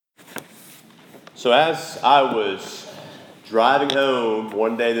So as I was driving home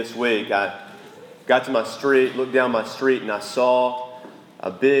one day this week, I got to my street, looked down my street, and I saw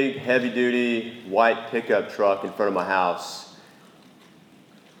a big, heavy-duty white pickup truck in front of my house.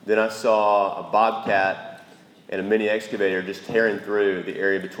 Then I saw a bobcat and a mini excavator just tearing through the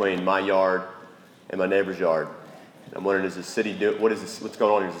area between my yard and my neighbor's yard. And I'm wondering, what's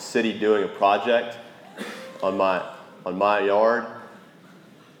going on? Is the city doing a project on my yard?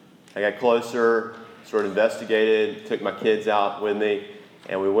 I got closer, sort of investigated, took my kids out with me,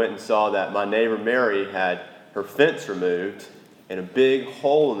 and we went and saw that my neighbor Mary had her fence removed and a big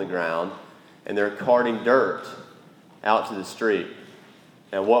hole in the ground, and they're carting dirt out to the street.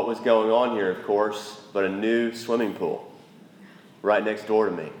 And what was going on here, of course, but a new swimming pool right next door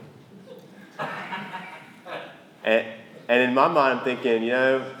to me. And in my mind, I'm thinking,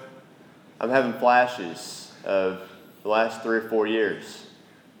 I'm having flashes of the last 3 or 4 years.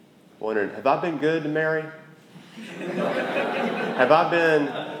 Wondering, have I been good to Mary? Have I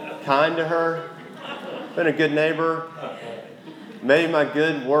been kind to her? Been a good neighbor? Maybe my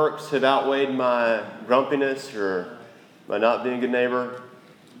good works have outweighed my grumpiness or my not being a good neighbor.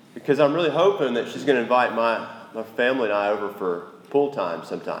 Because I'm really hoping that she's going to invite my family and I over for pool time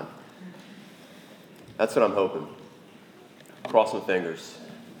sometime. That's what I'm hoping. Cross my fingers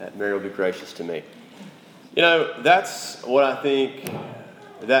that Mary will be gracious to me. That's what I think.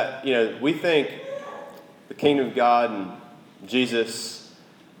 That, we think the kingdom of God and Jesus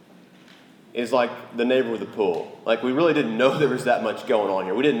is like the neighbor with the pool. Like, we really didn't know there was that much going on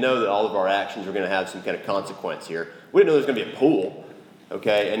here. We didn't know that all of our actions were going to have some kind of consequence here. We didn't know there was going to be a pool,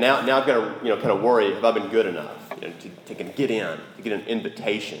 okay? And now I've got to, kind of worry, have I been good enough, to get in, to get an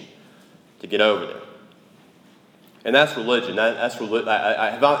invitation to get over there. And that's religion. Has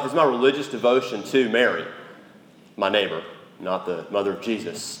my religious devotion to Mary, my neighbor, not the mother of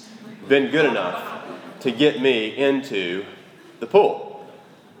Jesus, been good enough to get me into the pool?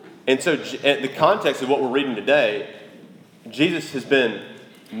 And so in the context of what we're reading today, Jesus has been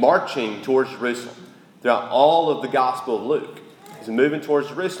marching towards Jerusalem throughout all of the Gospel of Luke. He's moving towards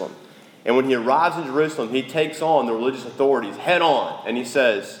Jerusalem. And when he arrives in Jerusalem, he takes on the religious authorities head on. And he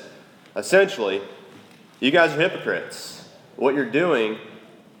says, essentially, you guys are hypocrites. What you're doing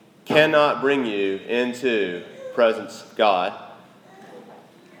cannot bring you into the presence of God.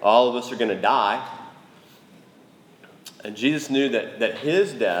 All of us are going to die. And Jesus knew that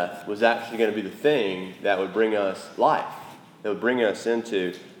his death was actually going to be the thing that would bring us life, that would bring us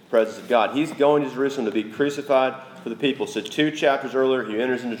into the presence of God. He's going to Jerusalem to be crucified for the people. So 2 chapters earlier, he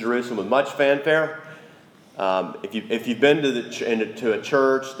enters into Jerusalem with much fanfare. If you've been to a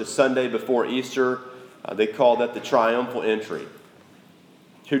church the Sunday before Easter, they call that the triumphal entry.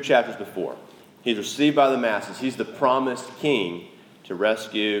 2 chapters before. He's received by the masses. He's the promised king to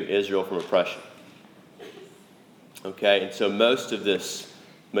rescue Israel from oppression. Okay, and so most of this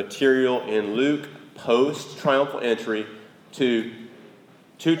material in Luke post-triumphal entry to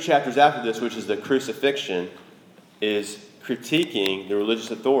 2 chapters after this, which is the crucifixion, is critiquing the religious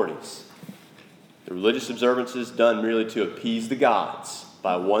authorities. The religious observances done merely to appease the gods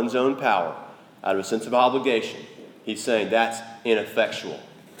by one's own power out of a sense of obligation. He's saying that's ineffectual.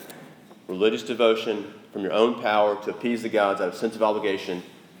 Religious devotion from your own power to appease the gods out of a sense of obligation,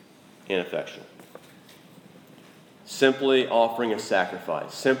 ineffectual. Simply offering a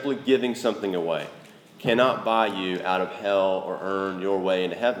sacrifice, simply giving something away, cannot buy you out of hell or earn your way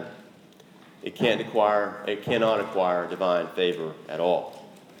into heaven. It cannot acquire divine favor at all.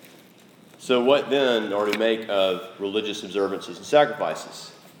 So what then are we to make of religious observances and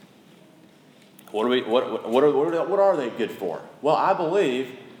sacrifices? What are they good for? Well, I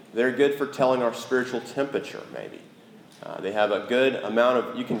believe they're good for telling our spiritual temperature, maybe. They have a good amount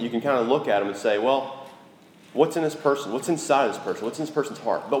of, you can kind of look at them and say, well, what's in this person? What's inside of this person? What's in this person's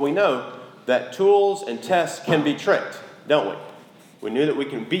heart? But we know that tools and tests can be tricked, don't we? We knew that we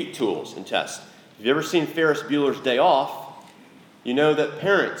can beat tools and tests. If you've ever seen Ferris Bueller's Day Off, you know that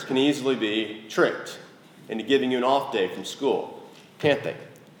parents can easily be tricked into giving you an off day from school, can't they?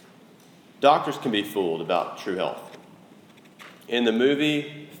 Doctors can be fooled about true health. In the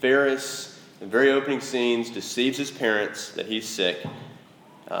movie, Ferris, in the very opening scenes, deceives his parents that he's sick.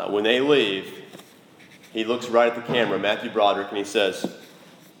 When they leave, he looks right at the camera, Matthew Broderick, and he says,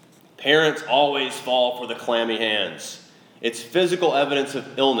 "Parents always fall for the clammy hands. It's physical evidence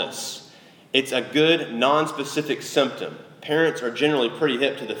of illness. It's a good, non-specific symptom. Parents are generally pretty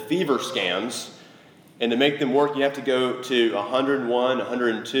hip to the fever scams, and to make them work, you have to go to 101,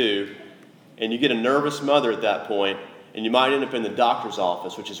 102, and you get a nervous mother at that point, and you might end up in the doctor's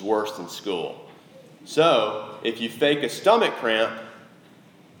office, which is worse than school. So, if you fake a stomach cramp,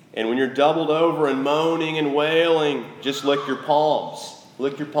 And when you're doubled over and moaning and wailing, just lick your palms.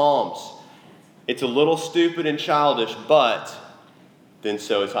 Lick your palms. It's a little stupid and childish, but then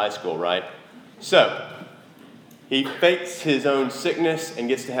so is high school, right? So, he fakes his own sickness and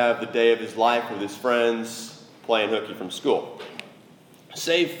gets to have the day of his life with his friends playing hooky from school.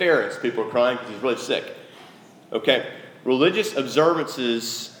 Save Ferris. People are crying because he's really sick. Okay, religious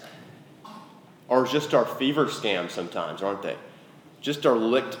observances are just our fever scams sometimes, aren't they? Just our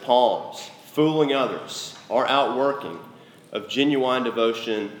licked palms, fooling others, our outworking of genuine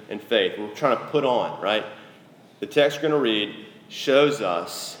devotion and faith. We're trying to put on, right? The text we're going to read shows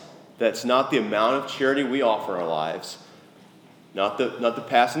us that's not the amount of charity we offer in our lives, not the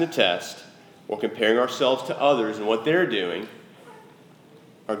passing the test, or comparing ourselves to others and what they're doing.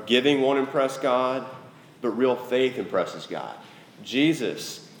 Our giving won't impress God, but real faith impresses God.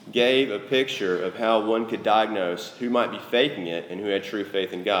 Jesus gave a picture of how one could diagnose who might be faking it and who had true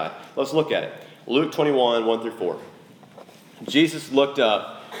faith in God. Let's look at it. Luke 21, 1 through 4. Jesus looked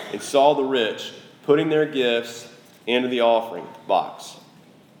up and saw the rich putting their gifts into the offering box.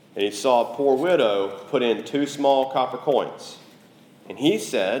 And he saw a poor widow put in 2 small copper coins. And he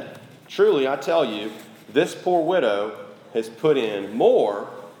said, "Truly, I tell you, this poor widow has put in more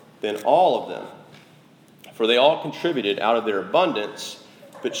than all of them. For they all contributed out of their abundance,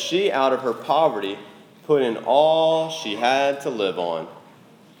 but she out of her poverty put in all she had to live on."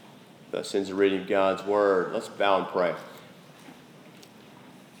 Thus ends the reading of God's word. Let's bow and pray.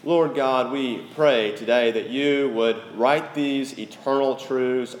 Lord God, we pray today that you would write these eternal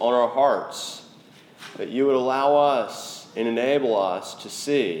truths on our hearts, that you would allow us and enable us to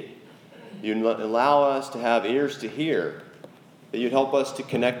see, you'd allow us to have ears to hear, that you'd help us to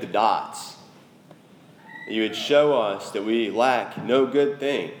connect the dots, that you would show us that we lack no good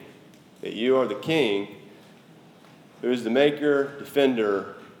thing, that you are the King who is the maker,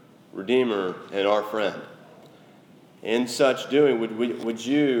 defender, redeemer, and our friend. In such doing, would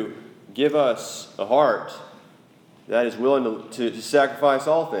you give us a heart that is willing to sacrifice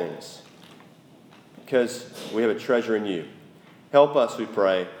all things because we have a treasure in you. Help us, we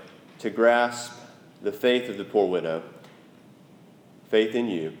pray, to grasp the faith of the poor widow, faith in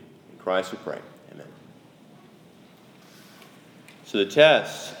you. In Christ we pray. Amen. So the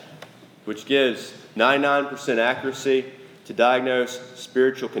test, which gives 99% accuracy to diagnose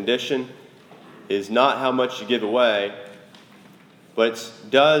spiritual condition, is not how much you give away, but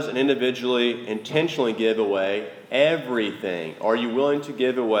does an individually intentionally give away everything? Are you willing to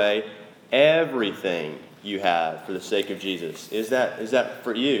give away everything you have for the sake of Jesus? Is that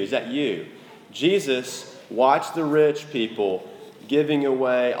for you? Is that you? Jesus watched the rich people giving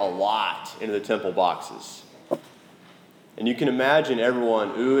away a lot into the temple boxes. And you can imagine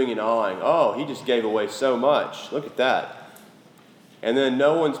everyone oohing and awing. Oh, he just gave away so much. Look at that. And then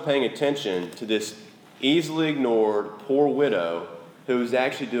no one's paying attention to this easily ignored poor widow who is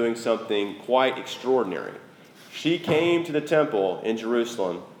actually doing something quite extraordinary. She came to the temple in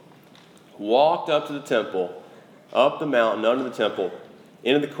Jerusalem, walked up to the temple, up the mountain, under the temple,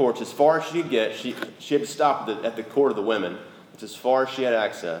 into the courts. As far as she could get, she had to stop at the court of the women. It's as far as she had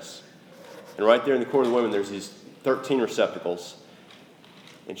access. And right there in the court of the women, there's these 13 receptacles.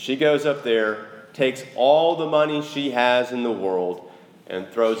 And she goes up there, takes all the money she has in the world, and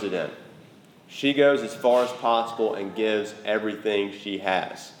throws it in. She goes as far as possible and gives everything she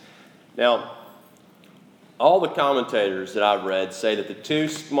has. Now, all the commentators that I've read say that the 2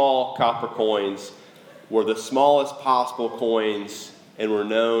 small copper coins were the smallest possible coins and were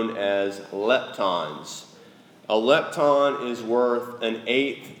known as leptons. A lepton is worth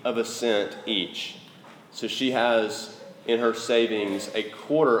 1/8 of a cent each. So she has in her savings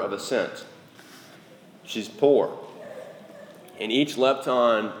 1/4 of a cent. She's poor. And each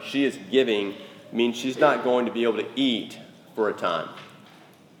lepton she is giving means she's not going to be able to eat for a time.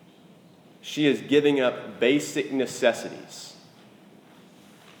 She is giving up basic necessities.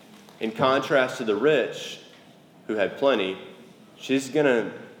 In contrast to the rich, who had plenty, she's going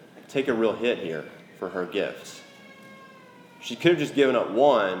to take a real hit here for her gifts. She could have just given up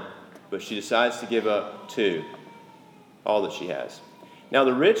 1, but she decides to give up 2, all that she has. Now,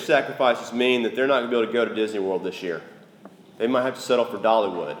 the rich sacrifices mean that they're not going to be able to go to Disney World this year. They might have to settle for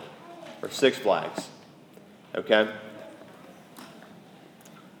Dollywood or Six Flags. Okay?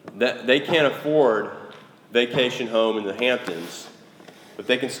 They can't afford vacation home in the Hamptons, but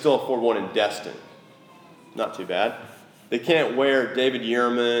they can still afford one in Destin. Not too bad. They can't wear David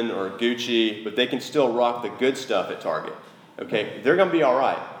Yurman or Gucci, but they can still rock the good stuff at Target. Okay? They're going to be all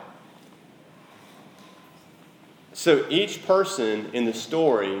right. So each person in the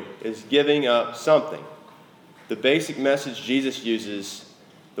story is giving up something. The basic message Jesus uses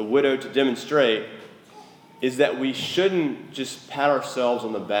the widow to demonstrate is that we shouldn't just pat ourselves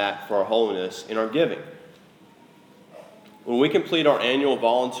on the back for our holiness in our giving. When we complete our annual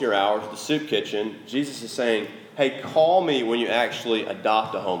volunteer hours at the soup kitchen, Jesus is saying, hey, call me when you actually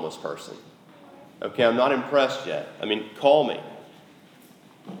adopt a homeless person. Okay, I'm not impressed yet. Call me.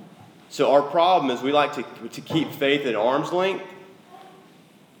 So our problem is we like to keep faith at arm's length.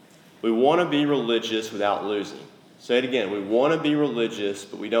 We want to be religious without losing. Say it again. We want to be religious,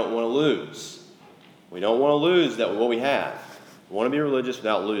 but we don't want to lose. We don't want to lose what we have. We want to be religious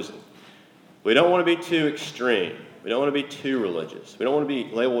without losing. We don't want to be too extreme. We don't want to be too religious. We don't want to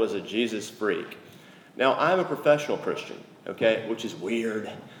be labeled as a Jesus freak. Now, I'm a professional Christian, okay, which is weird.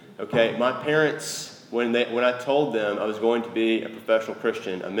 Okay, my parents, when I told them I was going to be a professional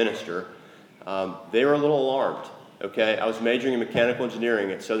Christian, a minister, they were a little alarmed. Okay, I was majoring in mechanical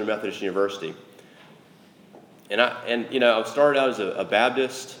engineering at Southern Methodist University, and I started out as a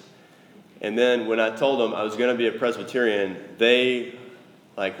Baptist, and then when I told them I was going to be a Presbyterian, they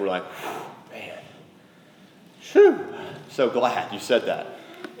were like, man, whew, so glad you said that,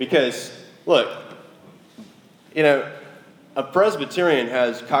 because look, a Presbyterian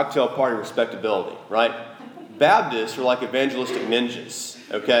has cocktail party respectability, right? Baptists are like evangelistic ninjas,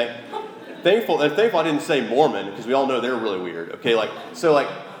 okay? Thankful I didn't say Mormon, because we all know they're really weird, okay?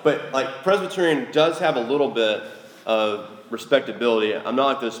 But Presbyterian does have a little bit of respectability. I'm not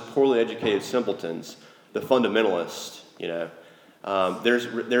like those poorly educated simpletons, the fundamentalists, There's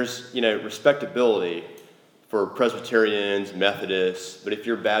respectability for Presbyterians, Methodists, but if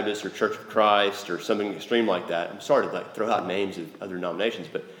you're Baptist or Church of Christ or something extreme like that, I'm sorry to throw out names of other denominations,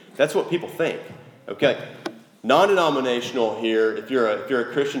 but that's what people think. Okay, non-denominational here. If you're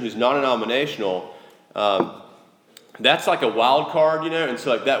a Christian who's non-denominational, that's like a wild card, and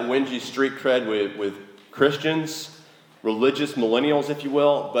so that wins you street cred with Christians, religious millennials, if you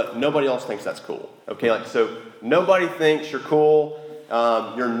will, but nobody else thinks that's cool. Okay, so nobody thinks you're cool.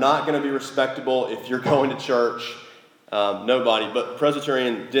 You're not going to be respectable if you're going to church. Nobody. But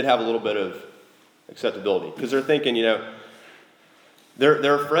Presbyterian did have a little bit of acceptability because they're thinking,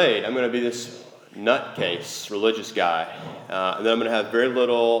 they're afraid I'm going to be this nutcase religious guy, and then I'm going to have very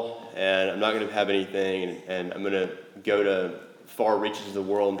little, and I'm not going to have anything, and I'm going to go to far reaches of the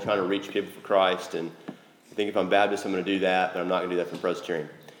world and trying to reach people for Christ. And I think if I'm Baptist, I'm going to do that, but I'm not going to do that from Presbyterian.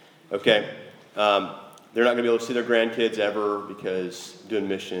 Okay. They're not going to be able to see their grandkids ever because doing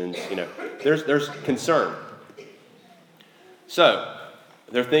missions, there's concern. So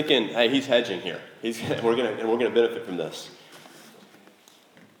they're thinking, hey, he's hedging here. We're going to benefit from this.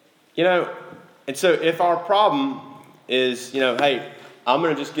 And so if our problem is, hey, I'm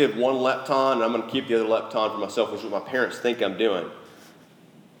going to just give one lepton and I'm going to keep the other lepton for myself, which is what my parents think I'm doing.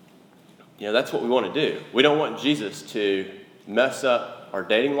 That's what we want to do. We don't want Jesus to mess up our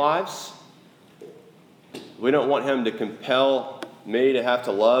dating lives. We don't want him to compel me to have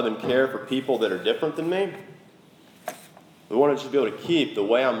to love and care for people that are different than me. We want to just be able to keep the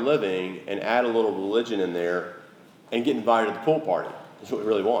way I'm living and add a little religion in there and get invited to the pool party. That's what we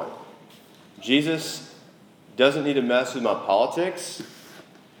really want. Jesus doesn't need to mess with my politics,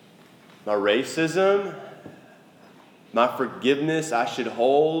 my racism, my forgiveness I should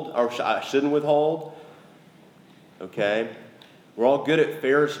hold or I shouldn't withhold. Okay? We're all good at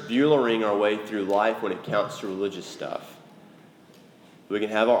Ferris Buellering our way through life when it counts to religious stuff. We can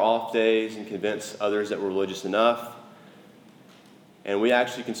have our off days and convince others that we're religious enough. And we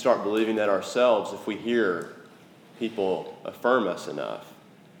actually can start believing that ourselves if we hear people affirm us enough.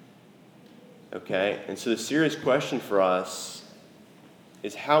 Okay? And so the serious question for us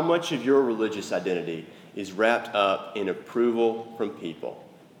is how much of your religious identity is wrapped up in approval from people?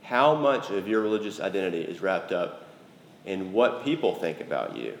 How much of your religious identity is wrapped up in what people think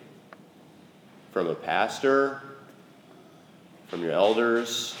about you? From a pastor, from your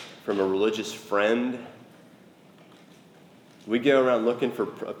elders, from a religious friend. We go around looking for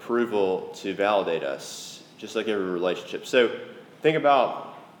approval to validate us, just like every relationship. So think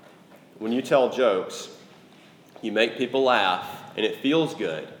about when you tell jokes, you make people laugh, and it feels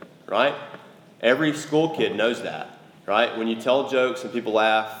good, right? Every school kid knows that, right? When you tell jokes and people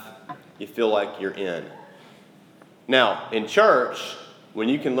laugh, you feel like you're in. Now, in church, when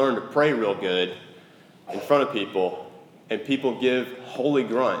you can learn to pray real good in front of people, and people give holy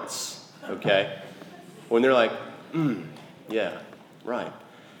grunts, okay? When they're like, yeah, right.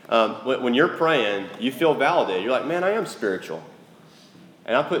 When you're praying, you feel validated. You're like, man, I am spiritual.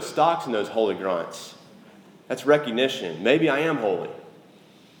 And I put stocks in those holy grunts. That's recognition. Maybe I am holy.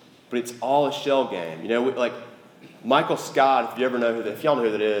 But it's all a shell game. Like Michael Scott, if y'all know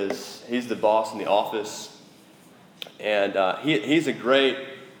who that is, he's the boss in The Office. And he's a great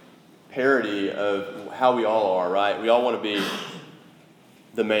parody of how we all are, right? We all want to be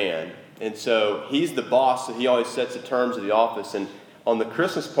the man. And so he's the boss, so he always sets the terms of the office. And on the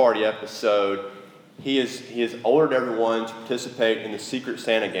Christmas party episode, he has ordered everyone to participate in the Secret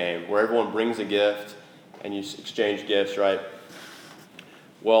Santa game, where everyone brings a gift and you exchange gifts, right?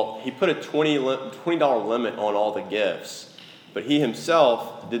 Well, he put a $20 limit on all the gifts, but he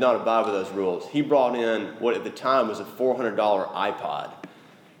himself did not abide by those rules. He brought in what at the time was a $400 iPod.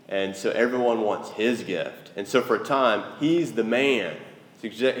 And so everyone wants his gift. And so for a time, he's the man.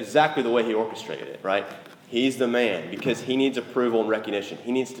 It's exactly the way he orchestrated it, right? He's the man because he needs approval and recognition.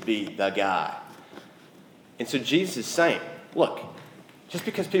 He needs to be the guy. And so Jesus is saying, look, just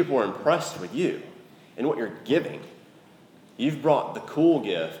because people are impressed with you and what you're giving, you've brought the cool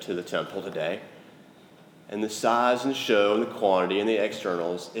gift to the temple today, and the size and show and the quantity and the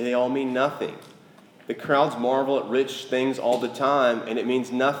externals, they all mean nothing. The crowds marvel at rich things all the time, and it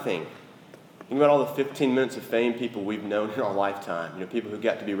means nothing. Think about all the 15 minutes of fame people we've known in our lifetime. People who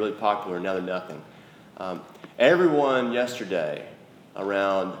got to be really popular, and now they're nothing. Everyone yesterday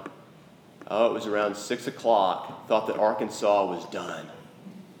around 6 o'clock, thought that Arkansas was done.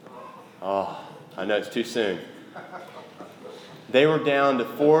 Oh, I know it's too soon. They were down to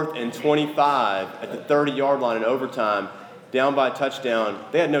 4th and 25 at the 30-yard line in overtime, down by a touchdown.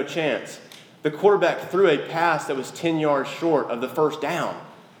 They had no chance. The quarterback threw a pass that was 10 yards short of the first down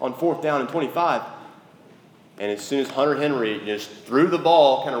on 4th down and 25. And as soon as Hunter Henry just threw the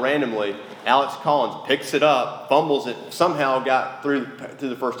ball kind of randomly, Alex Collins picks it up, fumbles it, somehow got through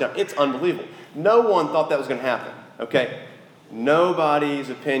the first down. It's unbelievable. No one thought that was going to happen, okay? Nobody's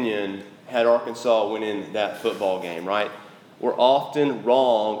opinion had Arkansas winning that football game, right? We're often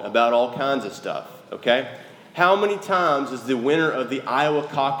wrong about all kinds of stuff, okay? How many times does the winner of the Iowa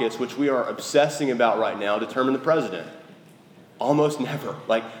caucus, which we are obsessing about right now, determine the president? Almost never.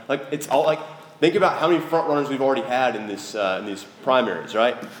 Like it's all like, think about how many front runners we've already had in these primaries,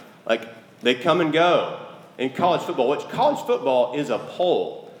 right? Like, they come and go. In college football, which college football is a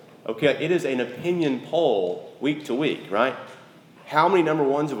poll, okay? It is an opinion poll week to week, right? How many number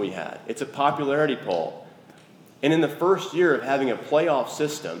ones have we had? It's a popularity poll. And in the first year of having a playoff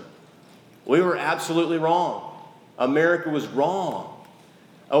system, we were absolutely wrong. America was wrong.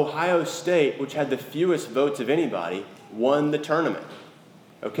 Ohio State, which had the fewest votes of anybody, won the tournament.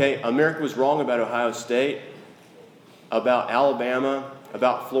 Okay, America was wrong about Ohio State, about Alabama,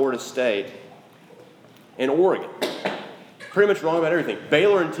 about Florida State, and Oregon. Pretty much wrong about everything.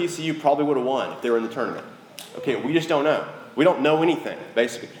 Baylor and TCU probably would have won if they were in the tournament. Okay, we just don't know. We don't know anything,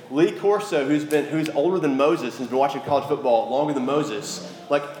 basically. Lee Corso, who's older than Moses, has been watching college football longer than Moses,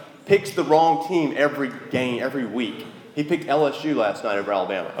 picks the wrong team every game, every week. He picked LSU last night over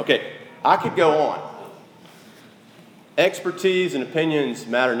Alabama. Okay, I could go on. Expertise and opinions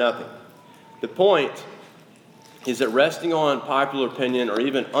matter nothing. The point is that resting on popular opinion or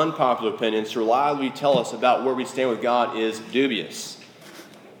even unpopular opinions to reliably tell us about where we stand with God is dubious.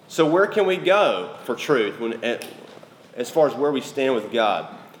 So where can we go for truth as far as where we stand with God?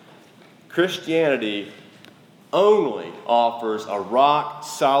 Christianity only offers a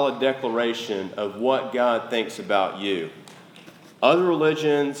rock-solid declaration of what God thinks about you. Other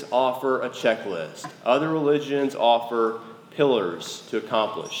religions offer a checklist. Other religions offer pillars to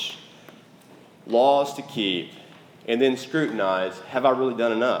accomplish, laws to keep, and then scrutinize, have I really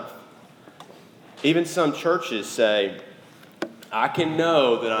done enough? Even some churches say, I can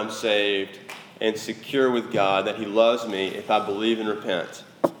know that I'm saved and secure with God, that He loves me if I believe and repent.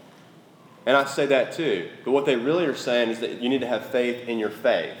 And I say that too. But what they really are saying is that you need to have faith in your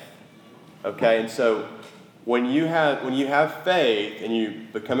faith. Okay? And so when you have faith and you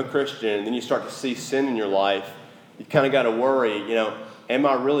become a Christian and then you start to see sin in your life, you kind of got to worry, am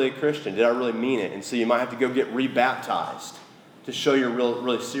I really a Christian? Did I really mean it? And so you might have to go get rebaptized to show you're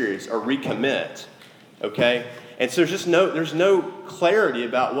really serious, or recommit. Okay? And so there's no clarity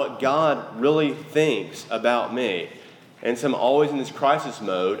about what God really thinks about me. And so I'm always in this crisis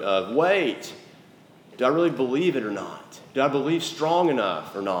mode of, wait, do I really believe it or not? Do I believe strong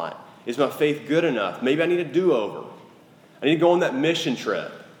enough or not? Is my faith good enough? Maybe I need a do-over. I need to go on that mission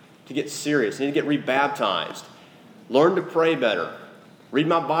trip to get serious. I need to get rebaptized. Learn to pray better. Read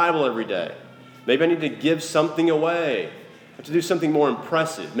my Bible every day. Maybe I need to give something away. I have to do something more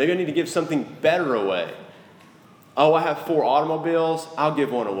impressive. Maybe I need to give something better away. Oh, I have 4 automobiles. I'll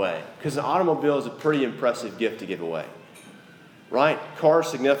give one away. Because an automobile is a pretty impressive gift to give away. Right? Car is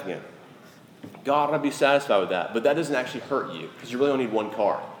significant. God, I'd be satisfied with that. But that doesn't actually hurt you because you really only need 1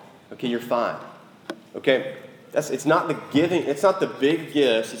 car. Okay, you're fine. Okay? It's not the giving. It's not the big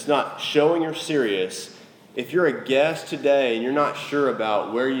gifts. It's not showing you're serious. If you're a guest today and you're not sure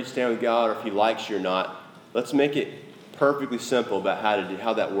about where you stand with God or if He likes you or not, let's make it perfectly simple about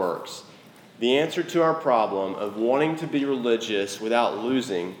how that works. The answer to our problem of wanting to be religious without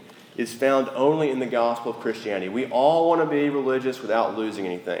losing is found only in the gospel of Christianity. We all want to be religious without losing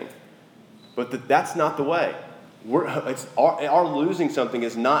anything. But that's not the way. Our losing something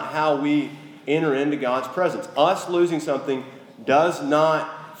is not how we enter into God's presence. Us losing something does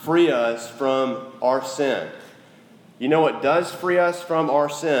not free us from our sin. You know what does free us from our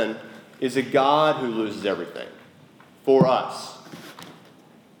sin is a God who loses everything for us.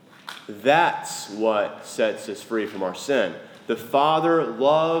 That's what sets us free from our sin. The Father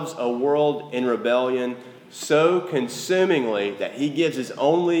loves a world in rebellion so consumingly that He gives His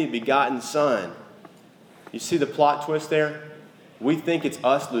only begotten Son. You see the plot twist there? We think it's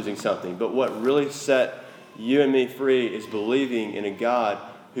us losing something, but what really set you and me free is believing in a God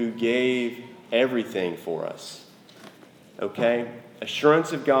who gave everything for us. Okay?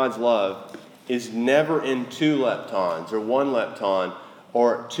 Assurance of God's love is never in 2 leptons or 1 lepton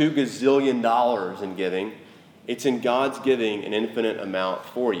or $2 gazillion in giving. It's in God's giving an infinite amount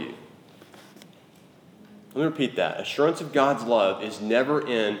for you. Let me repeat that. Assurance of God's love is never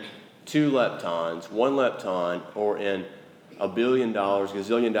in 2 leptons, 1 lepton, or in $1 billion,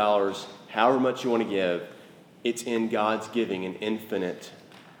 gazillion dollars, however much you want to give. It's in God's giving an infinite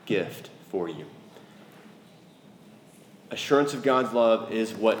gift for you. Assurance of God's love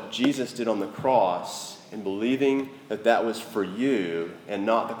is what Jesus did on the cross and believing that that was for you and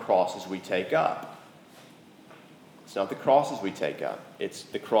not the crosses we take up. It's not the crosses we take up. It's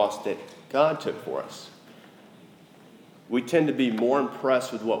the cross that God took for us. We tend to be more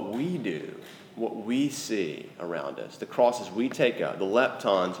impressed with what we do, what we see around us, the crosses we take up, the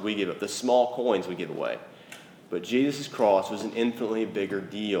leptons we give up, the small coins we give away. But Jesus' cross was an infinitely bigger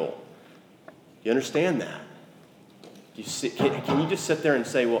deal. You understand that? Can you just sit there and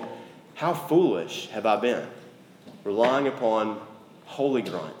say, well, how foolish have I been, relying upon holy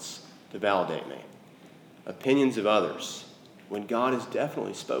grunts to validate me, opinions of others, when God has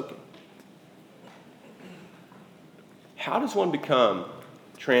definitely spoken? How does one become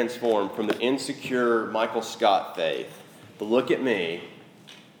transformed from the insecure Michael Scott faith, the look at me,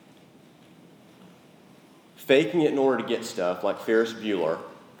 faking it in order to get stuff like Ferris Bueller,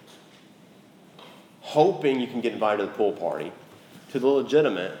 hoping you can get invited to the pool party, to the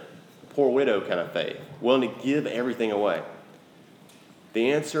legitimate poor widow kind of faith, willing to give everything away?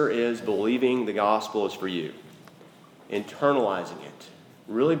 The answer is believing the gospel is for you, internalizing it,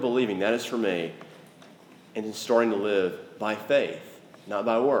 really believing that is for me, and then starting to live by faith, not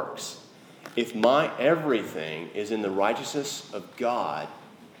by works. If my everything is in the righteousness of God,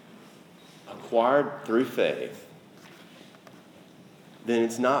 acquired through faith, then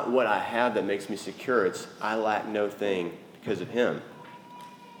it's not what I have that makes me secure. It's I lack no thing because of Him.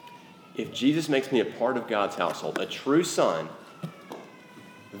 If Jesus makes me a part of God's household, a true son,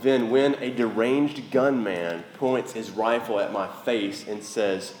 then when a deranged gunman points his rifle at my face and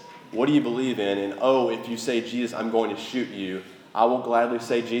says, what do you believe in? And, oh, if you say Jesus, I'm going to shoot you, I will gladly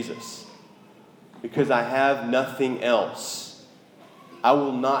say Jesus. Because I have nothing else. I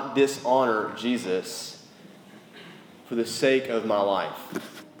will not dishonor Jesus for the sake of my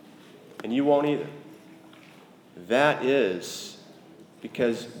life. And you won't either. That is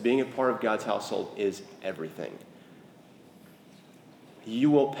because being a part of God's household is everything.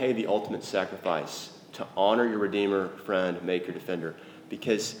 You will pay the ultimate sacrifice to honor your Redeemer, friend, Maker, Defender,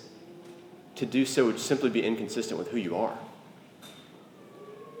 because to do so would simply be inconsistent with who you are.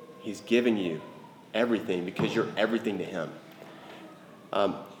 He's given you everything because you're everything to Him.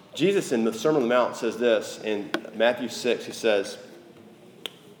 Jesus in the Sermon on the Mount says this in Matthew 6. He says,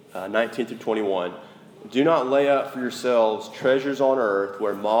 19 through 21, do not lay up for yourselves treasures on earth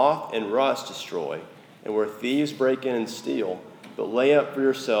where moth and rust destroy and where thieves break in and steal, but lay up for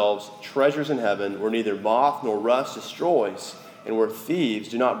yourselves treasures in heaven where neither moth nor rust destroys and where thieves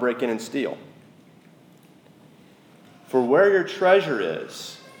do not break in and steal. For where your treasure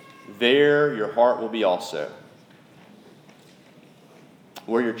is, there your heart will be also.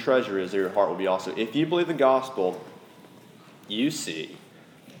 Where your treasure is, there your heart will be also. If you believe the gospel, you see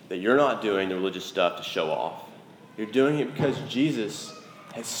that you're not doing the religious stuff to show off. You're doing it because Jesus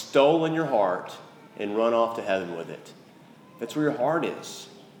has stolen your heart and run off to heaven with it. That's where your heart is.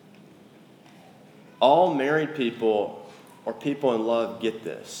 All married people or people in love get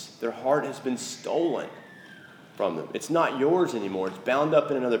this. Their heart has been stolen from them. It's not yours anymore. It's bound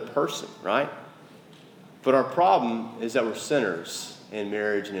up in another person, right? But our problem is that we're sinners in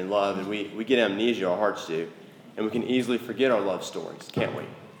marriage and in love, and we get amnesia, our hearts do, and we can easily forget our love stories, can't we?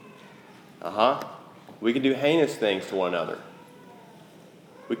 We can do heinous things to one another.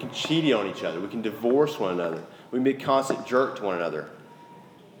 We can cheat on each other. We can divorce one another. We can be a constant jerk to one another.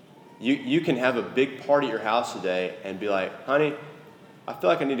 You can have a big party at your house today and be like, honey, I feel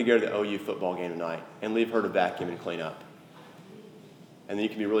like I need to go to the OU football game tonight, and leave her to vacuum and clean up. And then you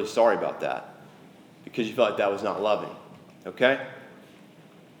can be really sorry about that because you felt like that was not loving. Okay?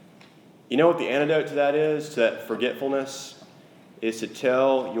 You know what the antidote to that is, to that forgetfulness? Is to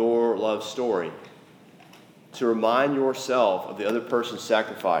tell your love story. To remind yourself of the other person's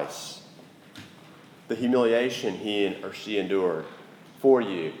sacrifice, the humiliation he or she endured for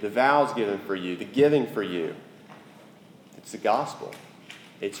you, the vows given for you, the giving for you. It's the gospel.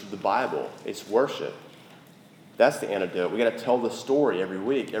 It's the Bible. It's worship. That's the antidote. We got to tell the story every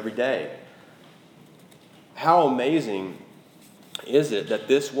week, every day. How amazing is it that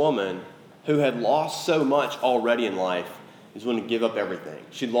this woman who had lost so much already in life is willing to give up everything?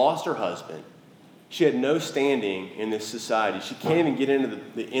 She lost her husband. She had no standing in this society. She can't even get into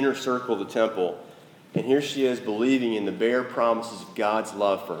the inner circle of the temple. And here she is believing in the bare promises of God's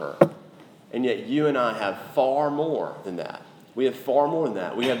love for her. And yet you and I have far more than that. We have far more than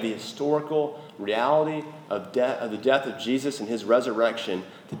that. We have the historical reality of the death of Jesus and his resurrection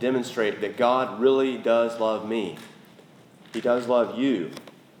to demonstrate that God really does love me. He does love you.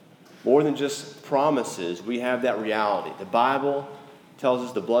 More than just promises, we have that reality. The Bible tells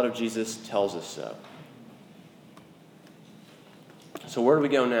us, the blood of Jesus tells us so. So where do we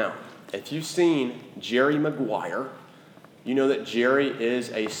go now? If you've seen Jerry Maguire, you know that Jerry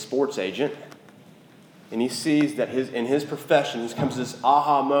is a sports agent. And he sees that in his profession, he comes to this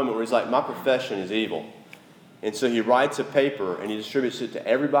aha moment where he's like, my profession is evil. And so he writes a paper and he distributes it to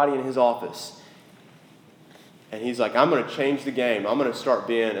everybody in his office. And he's like, I'm going to change the game. I'm going to start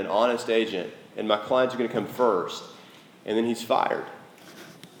being an honest agent. And my clients are going to come first. And then he's fired.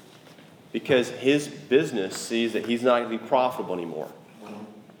 Because his business sees that he's not going to be profitable anymore.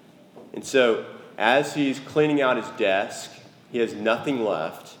 And so as he's cleaning out his desk, he has nothing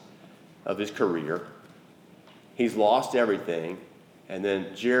left of his career. He's lost everything. And then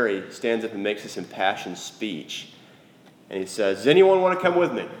Jerry stands up and makes this impassioned speech. And he says, does anyone want to come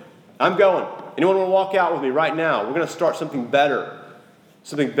with me? I'm going. Anyone want to walk out with me right now? We're going to start something better.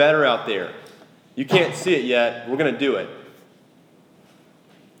 Something better out there. You can't see it yet. We're going to do it.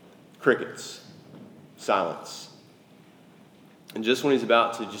 Crickets. Silence. And just when he's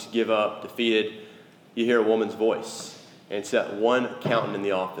about to just give up, defeated, you hear a woman's voice. And it's that one accountant in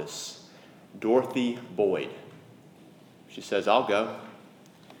the office, Dorothy Boyd. She says, I'll go.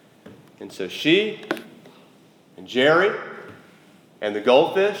 And so she and Jerry and the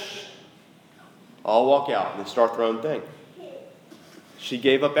goldfish all walk out and they start their own thing. She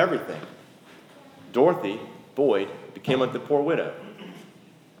gave up everything. Dorothy Boyd became like the poor widow.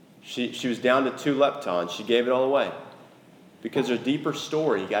 She was down to 2 leptons. She gave it all away. Because a deeper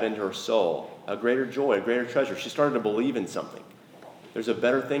story got into her soul, a greater joy, a greater treasure. She started to believe in something. There's a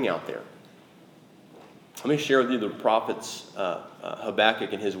better thing out there. Let me share with you the prophet's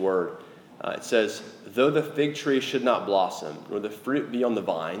Habakkuk and his word. It says, though the fig tree should not blossom, nor the fruit be on the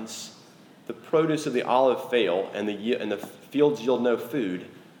vines, the produce of the olive fail, and the fields yield no food,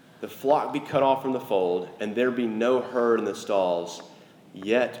 the flock be cut off from the fold, and there be no herd in the stalls,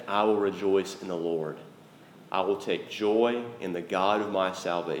 yet I will rejoice in the Lord. I will take joy in the God of my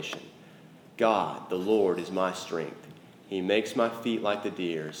salvation. God, the Lord, is my strength. He makes my feet like the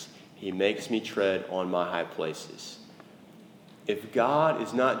deer's. He makes me tread on my high places. If God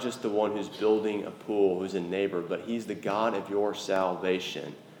is not just the one who's building a pool, who's a neighbor, but he's the God of your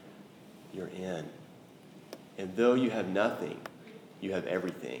salvation, you're in. And though you have nothing, you have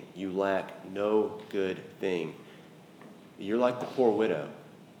everything. You lack no good thing. You're like the poor widow.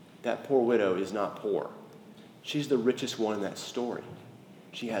 That poor widow is not poor. She's the richest one in that story.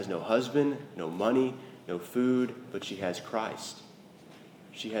 She has no husband, no money, no food, but she has Christ.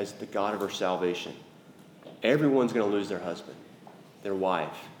 She has the God of her salvation. Everyone's going to lose their husband, their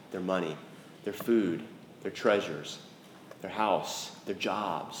wife, their money, their food, their treasures, their house, their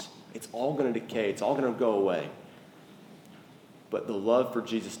jobs. It's all going to decay. It's all going to go away. But the love for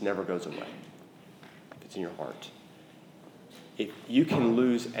Jesus never goes away. It's in your heart. If you can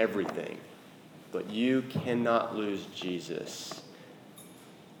lose everything, but you cannot lose Jesus.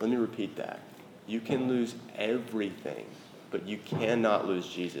 Let me repeat that. You can lose everything, but you cannot lose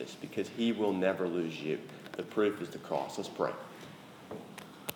Jesus because he will never lose you. The proof is the cross. Let's pray.